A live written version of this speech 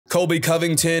Colby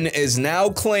Covington is now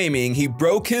claiming he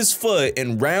broke his foot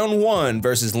in round 1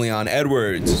 versus Leon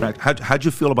Edwards. How'd you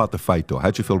feel about the fight, though?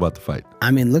 How'd you feel about the fight?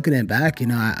 I mean, looking at it back, you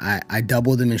know, I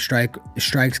doubled him in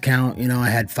strikes count. You know, I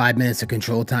had 5 minutes of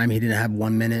control time. He didn't have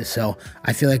 1 minute. So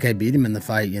I feel like I beat him in the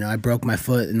fight. You know, I broke my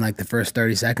foot in like the first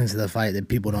 30 seconds of the fight that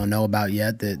people don't know about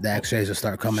yet. The x-rays will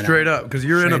start coming straight out. up, because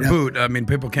you're in a boot. I mean,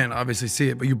 people can't obviously see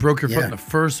it, but you broke your foot in the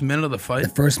first minute of the fight? The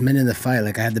first minute of the fight.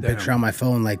 Like, I had the picture on my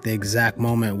phone, like the exact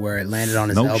moment where it landed on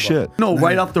his elbow. No shit. No,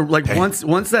 right off the, like,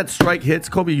 once that strike hits,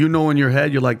 Colby, you know in your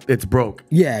head, you're like, it's broke.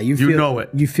 Yeah, you know it.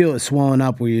 You feel it swelling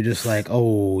up where you're just like,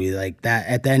 oh, like that.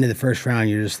 At the end of the first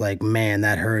round, you're just like, man,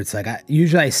 that hurts. Like,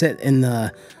 usually I sit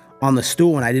on the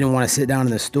stool, and I didn't want to sit down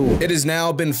in the stool. It has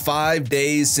now been 5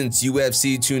 days since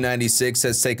UFC 296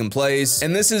 has taken place,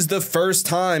 and this is the first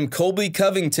time Colby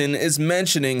Covington is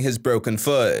mentioning his broken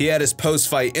foot. He had his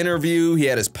post-fight interview, he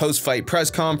had his post-fight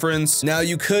press conference. Now,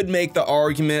 you could make the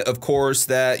argument, of course,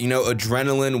 that, you know,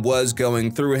 adrenaline was going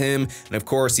through him, and of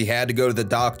course, he had to go to the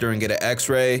doctor and get an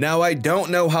x-ray. Now, I don't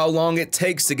know how long it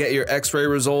takes to get your x-ray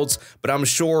results, but I'm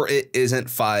sure it isn't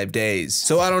 5 days.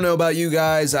 So I don't know about you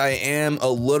guys, I am a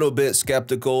little bit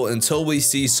skeptical until we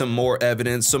see some more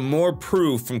evidence, some more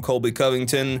proof from Colby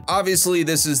Covington. Obviously,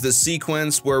 this is the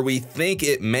sequence where we think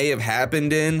it may have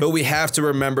happened in, but we have to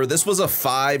remember this was a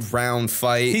 5-round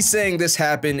fight. He's saying this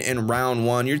happened in round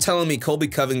 1. You're telling me Colby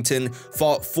Covington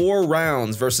fought 4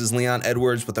 rounds versus Leon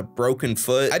Edwards with a broken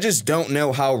foot? I just don't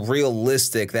know how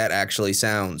realistic that actually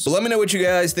sounds. But let me know what you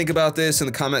guys think about this in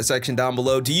the comment section down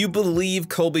below. Do you believe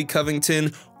Colby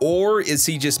Covington, or is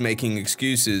he just making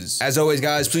excuses? As always,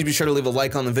 guys, please be sure to leave a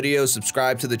like on the video,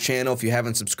 subscribe to the channel if you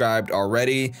haven't subscribed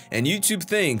already, and YouTube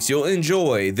thinks you'll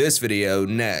enjoy this video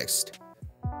next.